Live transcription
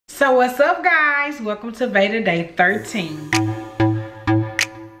So what's up, guys? Welcome to VEDA day 13.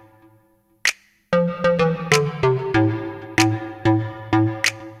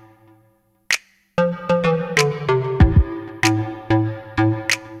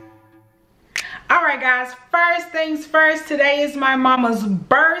 Alright guys, first things first, today is my mama's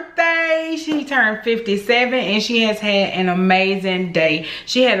birthday. She turned 57 and she has had an amazing day.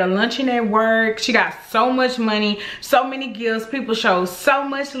 She had a luncheon at work. She got so much money, so many gifts. People showed so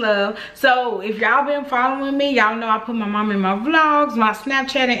much love. So if y'all been following me, y'all know I put my mom in my vlogs, my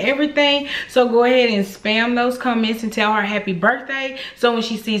Snapchat and everything. So go ahead and spam those comments and tell her happy birthday. So when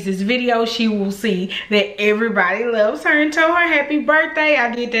she sees this video, she will see that everybody loves her and tell her happy birthday.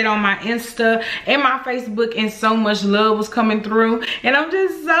 I did that on my Insta and my Facebook, and so much love was coming through, and I'm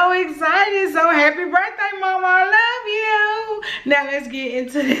just so excited. So happy birthday, mama, I love you. Now let's get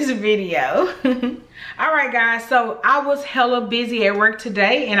into this video. All right guys, so I was hella busy at work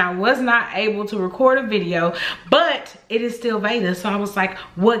today and I was not able to record a video, but it is still VEDA, so I was like,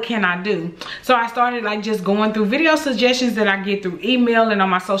 what can I do? So I started like just going through video suggestions that I get through email and on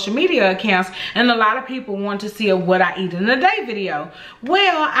my social media accounts, and a lot of people want to see a what I eat in a day video.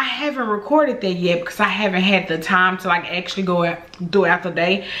 Well, I haven't recorded that yet because I haven't had the time to like actually go throughout the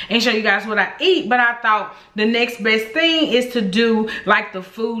day and show you guys what I eat, but I thought the next best thing is to do like the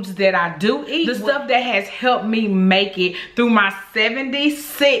foods that I do eat, the stuff that has helped me make it through my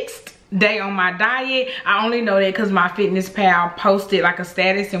 76th day on my diet. I only know that because MyFitnessPal posted like a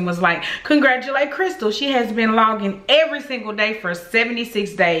status and was like, congratulate Crystal, she has been logging every single day for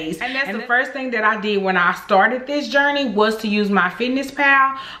 76 days. And that's the first thing that I did when I started this journey, was to use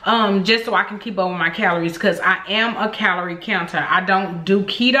MyFitnessPal just so I can keep up with my calories, because I am a calorie counter. I don't do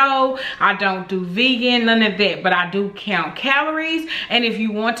keto, I don't do vegan, none of that, but I do count calories. And if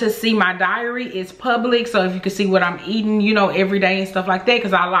you want to see my diary, it's public, so if you can see what I'm eating, you know, every day and stuff like that,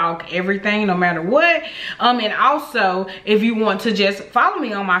 because I log everything no matter what. And also if you want to just follow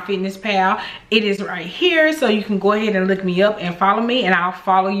me on MyFitnessPal, it is right here, so you can go ahead and look me up and follow me, and I'll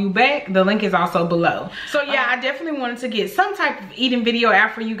follow you back. The link is also below. So yeah, I definitely wanted to get some type of eating video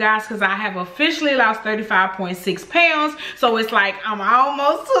out for you guys, because I have officially lost 35.6 pounds, so it's like I'm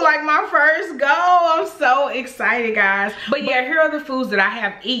almost to like my first goal. I'm so excited, guys. But yeah, here are the foods that I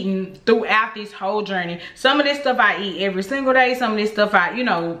have eaten throughout this whole journey. Some of this stuff I eat every single day, some of this stuff I, you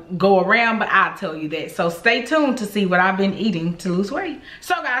know, go around, but I'll tell you that. So stay tuned to see what I've been eating to lose weight.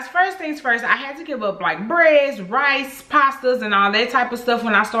 So guys, first things first, I had to give up like breads, rice, pastas, and all that type of stuff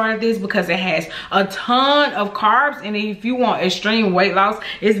when I started this, because it has a ton of carbs, and if you want extreme weight loss,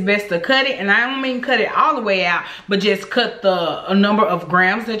 it's best to cut it. And I don't mean cut it all the way out, but just cut the number of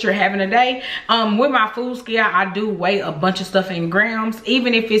grams that you're having a day. With my food scale, I do weigh a bunch of stuff in grams.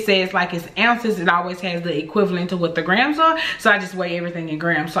 Even if it says like it's ounces, it always has the equivalent to what the grams are, so I just weigh everything in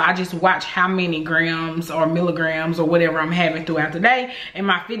grams. So I just watch how many grams or milligrams or whatever I'm having throughout the day, and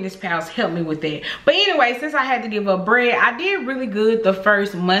MyFitnessPal's helped me with that. But anyway, since I had to give up bread, I did really good the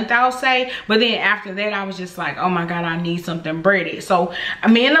first month, I'll say, but then after that I was just like, oh my god, I need something breaded. So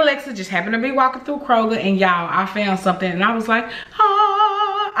me and Alexa just happened to be walking through Kroger, and y'all, I found something and I was like,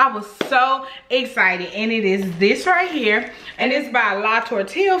 ah, I was so excited. And it is this right here, and it's by La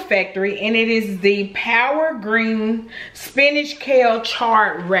Tortilla Factory, and it is the Power Green Spinach Kale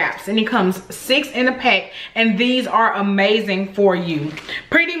Chard Wraps, and it comes 6 in a pack, and these are amazing for you.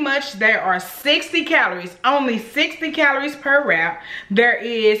 Pretty much there are 60 calories, only 60 calories per wrap. There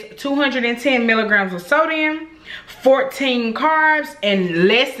is 210 milligrams of sodium, 14 carbs, and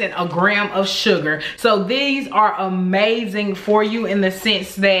less than a gram of sugar. So these are amazing for you in the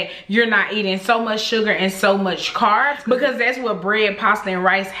sense that you're not eating so much sugar and so much carbs, because that's what bread, pasta, and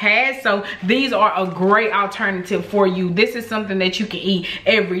rice has. So these are a great alternative for you. This is something that you can eat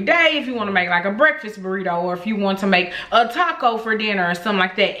every day if you want to make like a breakfast burrito, or if you want to make a taco for dinner or something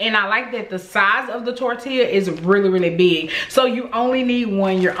like that. And I like that the size of the tortilla is really, really big. So you only need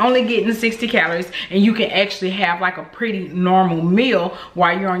one, you're only getting 60 calories, and you can actually have like a pretty normal meal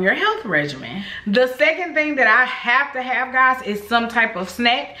while you're on your health regimen. The second thing that I have to have, guys, is some type of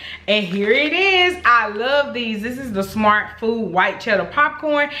snack, and here it is. I love these. This is the Smart Food white cheddar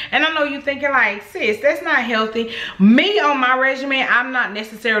popcorn, and I know you're thinking like, sis, that's not healthy. Me on my regimen, I'm not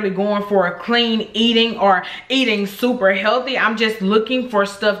necessarily going for a clean eating or eating super healthy. I'm just looking for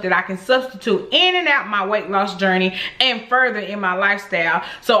stuff that I can substitute in and out my weight loss journey and further in my lifestyle,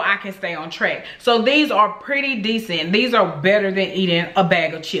 so I can stay on track. So these are pretty decent. These are better than eating a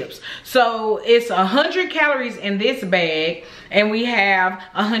bag of chips. So it's 100 calories in this bag, and we have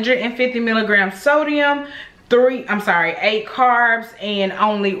 150 milligrams sodium, 8 carbs and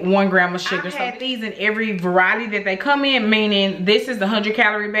only 1 gram of sugar. I've had these in every variety that they come in, meaning this is the 100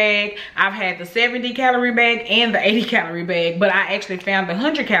 calorie bag. I've had the 70 calorie bag and the 80 calorie bag, but I actually found the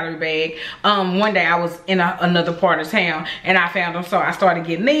 100 calorie bag one day. I was in another part of town and I found them, so I started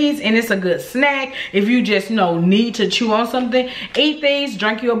getting these, and it's a good snack if you just need to chew on something. Eat these,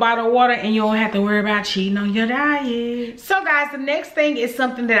 drink you a bottle of water, and you don't have to worry about cheating on your diet. So guys, the next thing is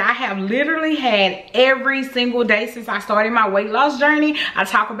something that I have literally had every single day since I started my weight loss journey. I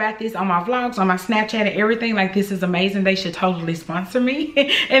talk about this on my vlogs, on my Snapchat, and everything. Like, this is amazing. They should totally sponsor me.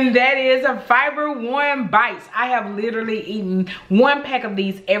 And that is a Fiber One Bites. I have literally eaten 1 pack of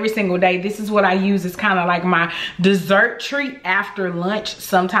these every single day. This is what I use. It's kind of like my dessert treat after lunch,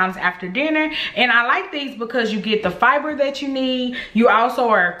 sometimes after dinner. And I like these because you get the fiber that you need. You also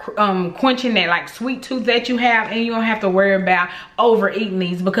are quenching that like sweet tooth that you have, and you don't have to worry about overeating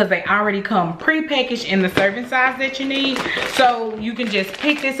these because they already come pre-packaged in the serving size that you need. So you can just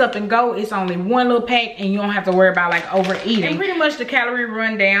pick this up and go. It's only 1 little pack, and you don't have to worry about like overeating. And pretty much the calorie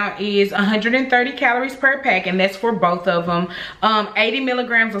rundown is 130 calories per pack, and that's for both of them. 80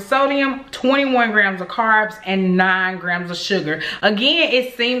 milligrams of sodium, 21 grams of carbs, and 9 grams of sugar. Again,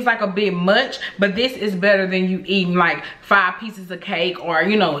 it seems like a bit much, but this is better than you eating like 5 pieces of cake, or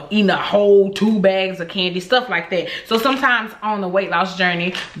eating a whole 2 bags of candy, stuff like that. So sometimes on the weight loss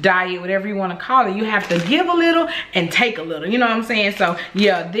journey, diet, whatever you want to call it, you have to give a little and take a little, you know what I'm saying? So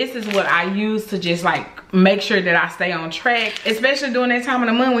yeah, this is what I use to just like make sure that I stay on track, especially during that time of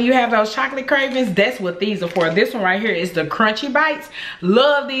the month when you have those chocolate cravings. That's what these are for. This one right here is the Crunchy Bites.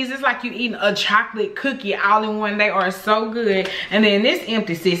 Love these. It's like you eating a chocolate cookie all in one. They are so good. And then this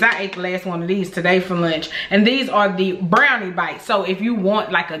empty, sis, I ate the last one of these today for lunch, and these are the Brownie Bites. So if you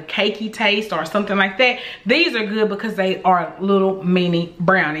want like a cakey taste or something like that, these are good because they are little mini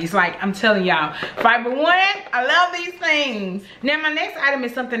brownies. Like, I'm telling y'all, Fiber One, I love these things. Now my next item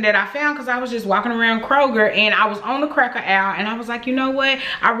is something that I found because I was just walking around Kroger and I was on the cracker aisle, and I was like, you know what,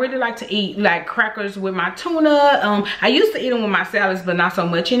 I really like to eat like crackers with my tuna. I used to eat them with my salads, but not so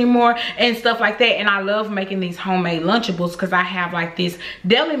much anymore, and stuff like that. And I love making these homemade Lunchables because I have like this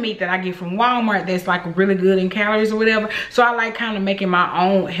deli meat that I get from Walmart that's like really good in calories or whatever. So I like kind of making my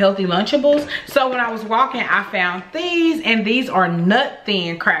own healthy Lunchables. So when I was walking, I found these, and these are nut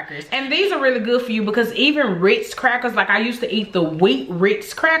thin crackers, and these are really good for you because even Ritz crackers, like I used to eat the wheat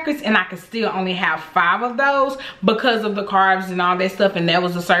Ritz crackers, and I could still only have 5 of those because of the carbs and all that stuff, and that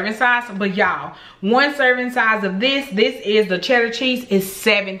was the serving size. But y'all, 1 serving size of this is the cheddar cheese, is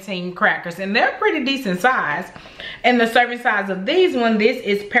 17 crackers, and they're pretty decent size. And the serving size of these this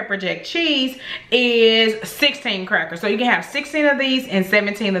is pepper jack cheese, is 16 crackers. So you can have 16 of these and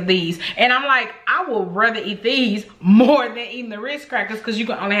 17 of these. And I'm like, I would rather eat these more than eating the Ritz crackers because you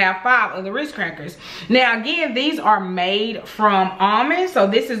can only have 5 of the Ritz crackers. Now again, these are made from almonds. So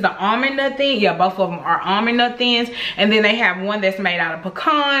this is the almond nut thin. Yeah, both of them are almond nut thins. And then they have one that's made out of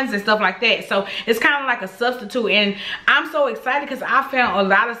pecans and stuff like that. So it's kind of like a substitute. And I'm so excited because I found a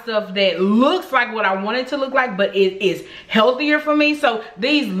lot of stuff that looks like what I want it to look like, but it is healthier for me. So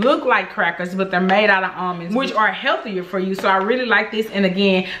these look like crackers, but they're made out of almonds, which are healthier for you. So I really like this. And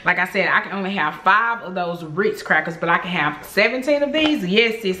again, like I said, I can only have 5 of those Ritz crackers, but I can have 17 of these.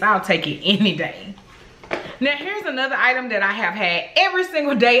 Yes, sis, I'll take it any day. Now here's another item that I have had every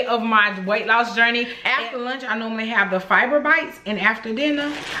single day of my weight loss journey. After lunch, I normally have the Fiber Bites, and after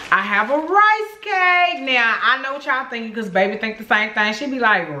dinner, I have a rice cake. Now I know what y'all thinking because baby think the same thing. She be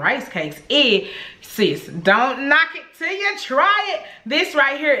like, rice cakes, sis, don't knock it till you try it. This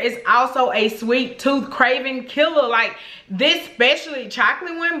right here is also a sweet tooth craving killer. Like this specially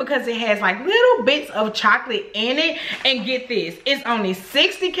chocolate one, because it has like little bits of chocolate in it. And get this, it's only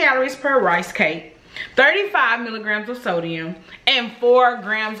 60 calories per rice cake, 35 milligrams of sodium, and 4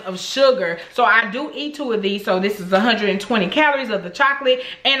 grams of sugar. So I do eat 2 of these. So this is 120 calories of the chocolate,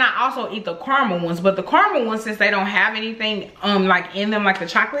 and I also eat the caramel ones. But the caramel ones, since they don't have anything like in them like the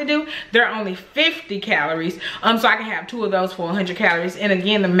chocolate do, they're only 50 calories. So I can have 2 of those for 100 calories. And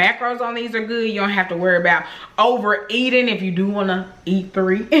again, the macros on these are good. You don't have to worry about overeating if you do want to eat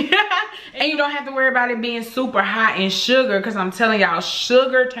 3. And you don't have to worry about it being super high in sugar, because I'm telling y'all,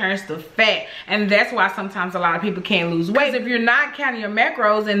 sugar turns to fat. And that's why sometimes a lot of people can't lose weight. If you're not counting your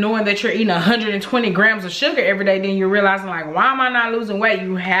macros and knowing that you're eating 120 grams of sugar every day, then you're realizing like, why am I not losing weight?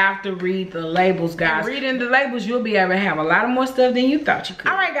 You have to read the labels, guys. And reading the labels, you'll be able to have a lot of more stuff than you thought you could.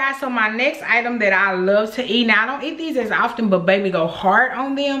 All right, guys, so my next item that I love to eat, now I don't eat these as often, but baby go hard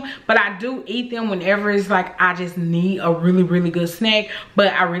on them, but I do eat them whenever it's like I just need a really good snack,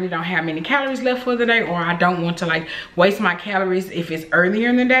 but I really don't have many calories left for the day, or I don't want to like waste my calories if it's earlier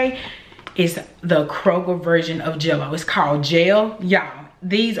in the day. is the Kroger version of Jell-O. It's called Gel. Y'all,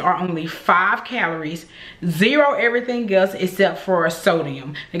 these are only 5 calories, 0 everything else except for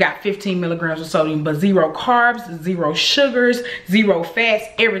sodium. They got 15 milligrams of sodium, but 0 carbs, 0 sugars, 0 fats,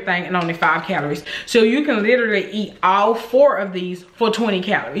 everything, and only 5 calories. So you can literally eat all 4 of these for 20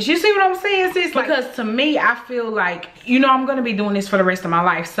 calories. You see what I'm saying, sis? Because to me, I feel like, you know, I'm gonna be doing this for the rest of my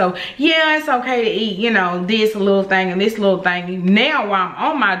life. So yeah, it's okay to eat, you know, this little thing and this little thing now while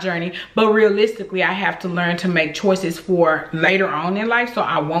I'm on my journey, but realistically, I have to learn to make choices for later on in life, so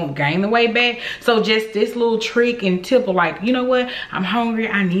I won't gain the weight back. So just this little trick and tip of like, you know what, I'm hungry,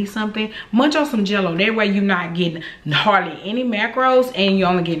 I need something, munch on some Jell-O. That way you're not getting hardly any macros and you're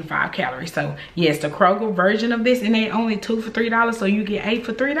only getting 5 calories. So yes, the Kroger version of this, and they only 2 for $3, so you get 8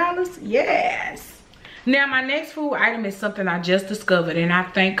 for $3. Yes. Now my next food item is something I just discovered, and I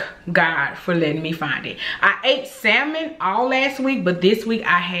thank God for letting me find it. I ate salmon all last week, but this week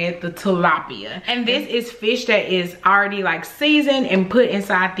I had the tilapia. And this is fish that is already like seasoned and put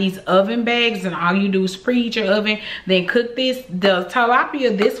inside these oven bags, and all you do is preheat your oven, then cook this. The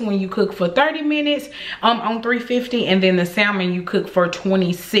tilapia, this one you cook for 30 minutes on 350, and then the salmon you cook for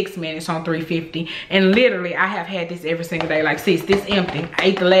 26 minutes on 350. And literally I have had this every single day. Like, sis, this empty. I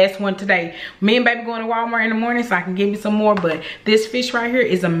ate the last one today. Me and baby going to Walmart in the morning so I can get me some more, but this fish right here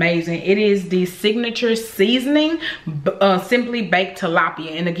is amazing. It is the signature seasoning simply baked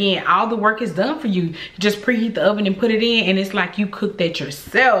tilapia, and again, all the work is done for you. You just preheat the oven and put it in, and it's like you cook that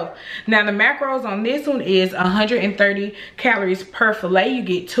yourself. Now the macros on this one is 130 calories per fillet. You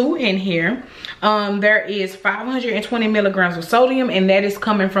get 2 in here. There is 520 milligrams of sodium, and that is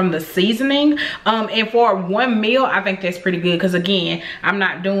coming from the seasoning. And for one meal, I think that's pretty good, because again, I'm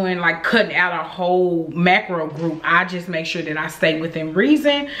not doing like cutting out a whole macro group. I just make sure that I stay within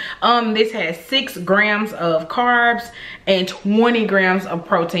reason. This has 6 grams of carbs and 20 grams of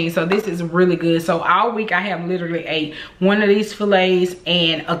protein, so this is really good. So all week I have literally ate one of these fillets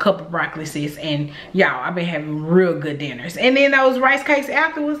and a couple broccoli, sis, and y'all, I've been having real good dinners. And then those rice cakes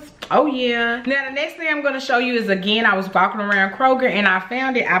afterwards, oh yeah. Now the next thing I'm going to show you is, again, I was walking around Kroger and I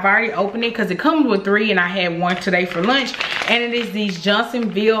found it. I've already opened it because it comes with 3, and I had one today for lunch, and it is these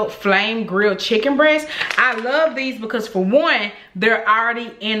Johnsonville flame grilled chicken breasts. I love these because, for one, they're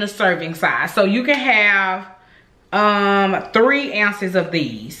already in a serving size, so you can have 3 ounces of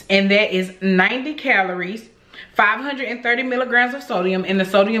these, and that is 90 calories, 530 milligrams of sodium, and the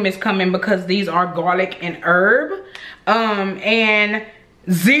sodium is coming because these are garlic and herb, and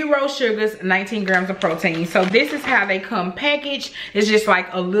 0 sugars, 19 grams of protein. So this is how they come packaged. It's just like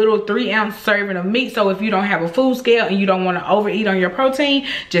a little 3-ounce serving of meat. So if you don't have a food scale and you don't want to overeat on your protein,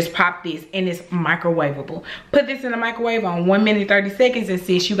 just pop this, and it's microwavable. Put this in the microwave on 1 minute 30 seconds, and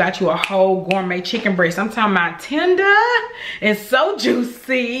sis, you got you a whole gourmet chicken breast. I'm talking about tender and so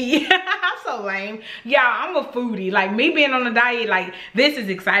juicy. I'm so lame, y'all. I'm a foodie. Like, me being on a diet, like, this is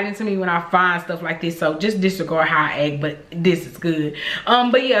exciting to me when I find stuff like this. So just disregard how I act, but this is good.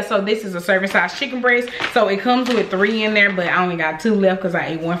 But yeah, so this is a serving size chicken breast. So it comes with 3 in there, but I only got 2 left because I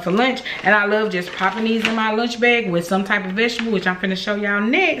ate 1 for lunch. And I love just popping these in my lunch bag with some type of vegetable, which I'm finna show y'all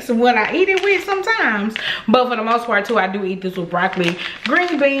next what I eat it with sometimes. But for the most part too, I do eat this with broccoli,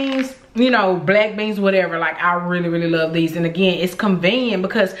 green beans, you know, black beans, whatever. Like, I really love these. And again, it's convenient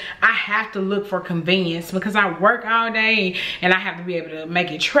because I have to look for convenience because I work all day and I have to be able to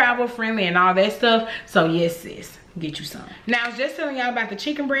make it travel friendly and all that stuff. So yes, sis, get you some. Now, I was just telling y'all about the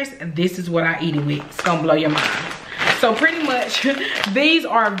chicken breast, and this is what I eat it with. It's gonna blow your mind. So pretty much these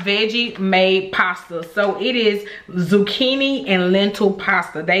are veggie made pasta. So it is zucchini and lentil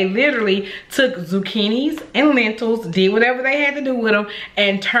pasta. They literally took zucchinis and lentils, did whatever they had to do with them,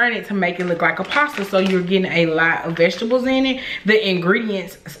 and turned it to make it look like a pasta. So you're getting a lot of vegetables in it. The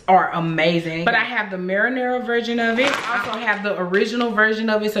ingredients are amazing. But I have the marinara version of it. I also have the original version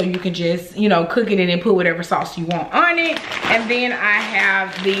of it, so you can just, you know, cook it and then put whatever sauce you want on it. And then I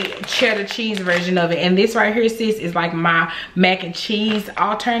have the cheddar cheese version of it. And this right here, sis, is like my mac and cheese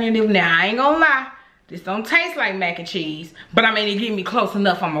alternative. Now, I ain't gonna lie, this don't taste like mac and cheese, but I mean, it get me close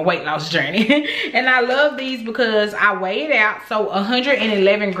enough on my weight loss journey. And I love these because I weigh it out. So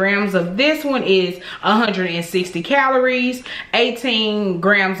 111 grams of this one is 160 calories, 18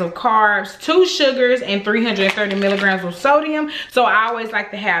 grams of carbs, 2 sugars, and 330 milligrams of sodium. So I always like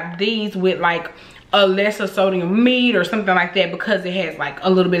to have these with like a lesser sodium meat or something like that because it has like a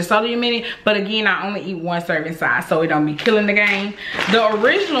little bit of sodium in it. But again, I only eat 1 serving size, so it don't be killing the game. The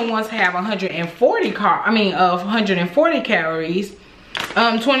original ones have 140 calories,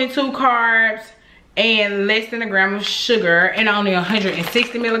 22 carbs, and less than a gram of sugar, and only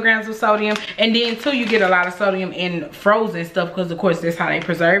 160 milligrams of sodium. And then too, you get a lot of sodium in frozen stuff because of course that's how they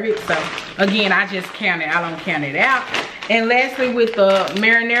preserve it. So again, I just count it, I don't count it out. And lastly, with the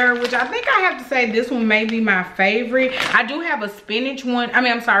marinara, which I think I have to say this one may be my favorite. I do have a spinach one, I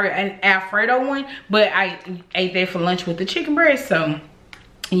mean, I'm sorry, an Alfredo one, but I ate that for lunch with the chicken breast, so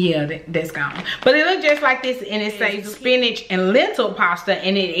yeah, that's gone. But it looks just like this, and it says spinach and lentil pasta,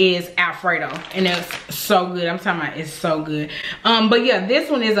 and it is Alfredo, and it's so good. I'm talking about, it's so good. But yeah, this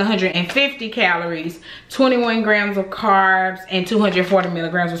one is 150 calories, 21 grams of carbs, and 240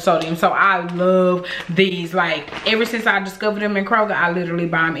 milligrams of sodium. So I love these. Like, ever since I discovered them in Kroger, I literally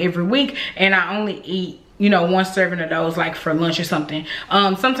buy them every week, and I only eat, you know, one serving of those like for lunch or something.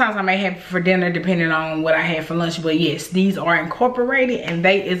 Sometimes I may have it for dinner depending on what I had for lunch, but yes, these are incorporated, and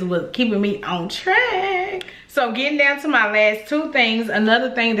they is what keeping me on track. So getting down to my last two things,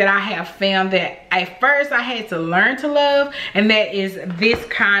 another thing that I have found that at first I had to learn to love, and that is this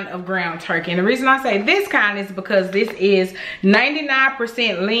kind of ground turkey. And the reason I say this kind is because this is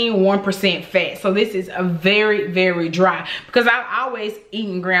 99% lean, 1% fat. So this is a very, very dry, because I've always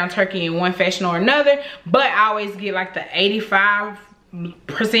eaten ground turkey in one fashion or another, but I always get like the 85%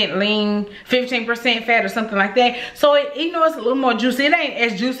 lean, 15% fat or something like that. So it, you know, it's a little more juicy. It ain't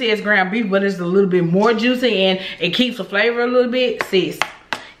as juicy as ground beef, but it's a little bit more juicy, and it keeps the flavor a little bit. Sis,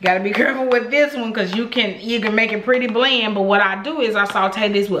 gotta be careful with this one, because you can make it pretty bland. But what I do is I saute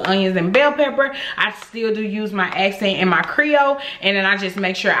this with onions and bell pepper. I still do use my accent and my Creole, and then I just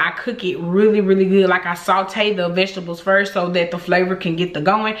make sure I cook it really, really good. Like, I saute the vegetables first so that the flavor can get the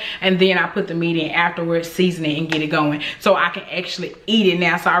going, and then I put the meat in afterwards, season it, and get it going, so I can actually eat it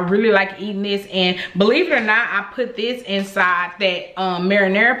now. So I really like eating this, and believe it or not, I put this inside that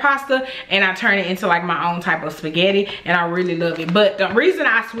marinara pasta, and I turn it into like my own type of spaghetti, and I really love it. But the reason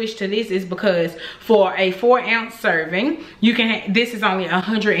I switched to this is because for a 4-ounce serving, you can this is only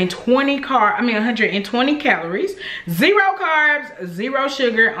 120 calories, 0 carbs, 0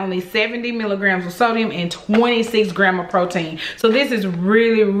 sugar, only 70 milligrams of sodium, and 26 grams of protein. So this is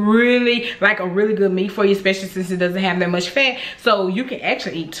really, really like a really good meat for you, especially since it doesn't have that much fat. So you can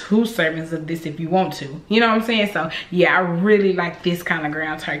actually eat 2 servings of this if you want to, you know what I'm saying? So yeah, I really like this kind of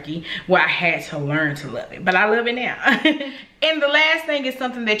ground turkey. Well, I had to learn to love it, but I love it now. And the last thing is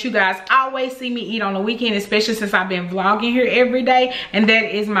something that you guys always see me eat on the weekend, especially since I've been vlogging here every day, and that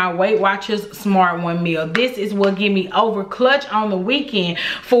is my Weight Watchers Smart One meal. This is what get me over clutch on the weekend.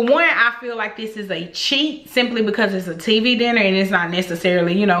 For one, I feel like this is a cheat simply because it's a TV dinner, and it's not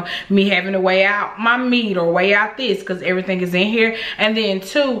necessarily, you know, me having to weigh out my meat or weigh out this, because everything is in here. And then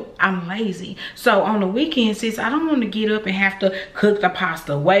two, I'm lazy. So on the weekend, sis, I don't want to get up and have to cook the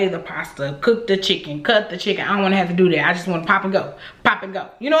pasta, weigh the pasta, cook the chicken, cut the chicken. I don't want to have to do that. I just want to pop and go, pop and go,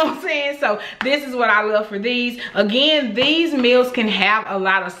 you know what I'm saying? So this is what I love for these. Again, these meals can have a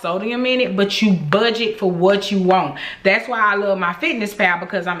lot of sodium in it, but you budget for what you want. That's why I love MyFitnessPal,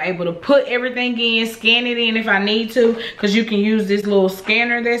 because I'm able to put everything in, scan it in if I need to, because you can use this little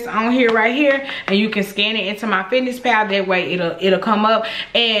scanner that's on here right here, and you can scan it into MyFitnessPal. That way it'll come up.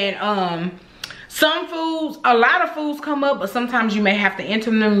 And some foods, a lot of foods come up, but sometimes you may have to enter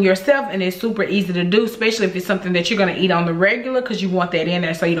them yourself, and it's super easy to do, especially if it's something that you're going to eat on the regular, because you want that in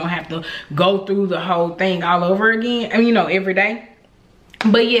there so you don't have to go through the whole thing all over again, and you know, every day.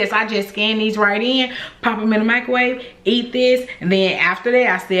 But yes, I just scan these right in, pop them in the microwave, eat this, and then after that,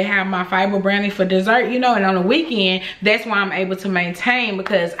 I still have my fiber brownie for dessert, you know. And on the weekend, that's why I'm able to maintain,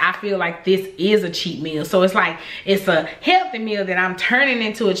 because I feel like this is a cheat meal. So it's like, it's a healthy meal that I'm turning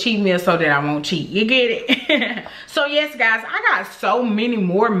into a cheat meal so that I won't cheat. You get it? So yes, guys, I got so many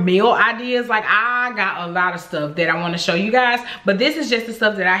more meal ideas. Like, I got a lot of stuff that I want to show you guys, but this is just the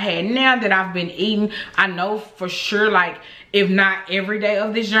stuff that I had now that I've been eating. I know for sure, like, if not every day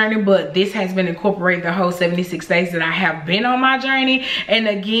of this journey, but this has been incorporated the whole 76 days that I have been on my journey. And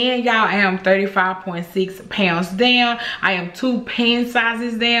again, y'all, I am 35.6 pounds down. I am 2 pen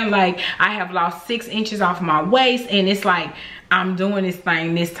sizes down. Like, I have lost 6 inches off my waist, and it's like, I'm doing this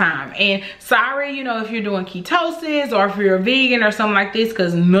thing this time. And sorry, you know, if you're doing ketosis or if you're a vegan or something like this,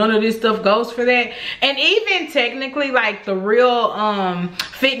 because none of this stuff goes for that. And even technically, like, the real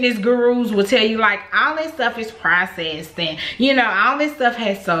fitness gurus will tell you, like, all this stuff is processed, and you know, all this stuff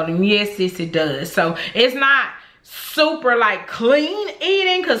has sodium. Yes, it does. So it's not super like clean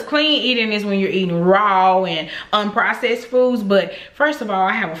eating, because clean eating is when you're eating raw and unprocessed foods. But first of all,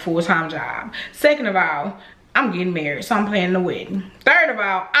 I have a full-time job. Second of all, I'm getting married, so I'm planning the wedding. Third of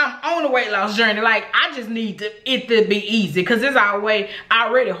all, I'm on the weight loss journey. Like, I just need it to be easy, because it's already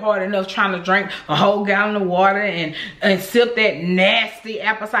hard enough trying to drink a whole gallon of water and sip that nasty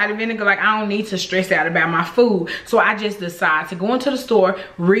apple cider vinegar. Like, I don't need to stress out about my food. So I just decide to go into the store,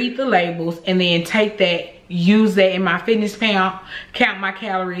 read the labels, and then take that, use that in MyFitnessPal, count my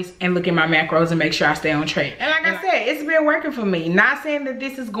calories, and look at my macros and make sure I stay on track. And like I said, it's been working for me. Not saying that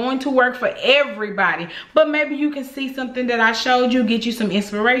this is going to work for everybody, but maybe you can see something that I showed you, get you some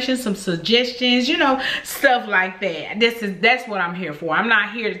inspiration, some suggestions, you know, stuff like that. That's what I'm here for. I'm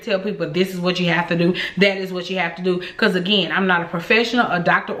not here to tell people this is what you have to do, that is what you have to do, because again, I'm not a professional, a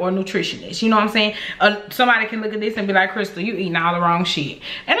doctor, or nutritionist. You know what I'm saying? Somebody can look at this and be like, Crystal, you eating all the wrong shit.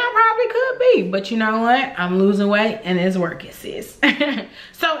 And I probably could be, but you know what? I'm losing weight and it's working, sis.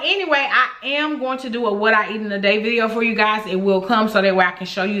 So anyway, I am going to do a what I eat in a day video for you guys. It will come so that way I can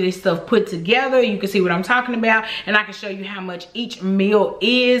show you this stuff put together. You can see what I'm talking about, and I can show you how much each meal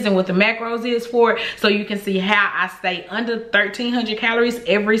is and what the macros is for it, so you can see how I stay under 1,300 calories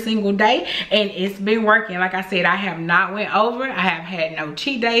every single day. And it's been working. Like I said, I have not went over. I have had no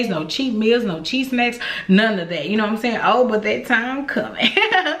cheat days, no cheat meals, no cheat snacks, none of that. You know what I'm saying? Oh, but that time coming.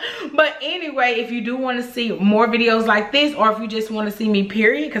 But anyway, if you do want to see more videos like this, or if you just want to see me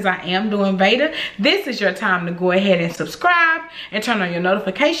period, because I am doing VEDA, this is your time to go ahead and subscribe and turn on your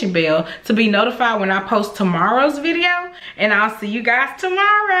notification bell to be notified when I post tomorrow's video. And I'll see you guys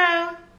tomorrow.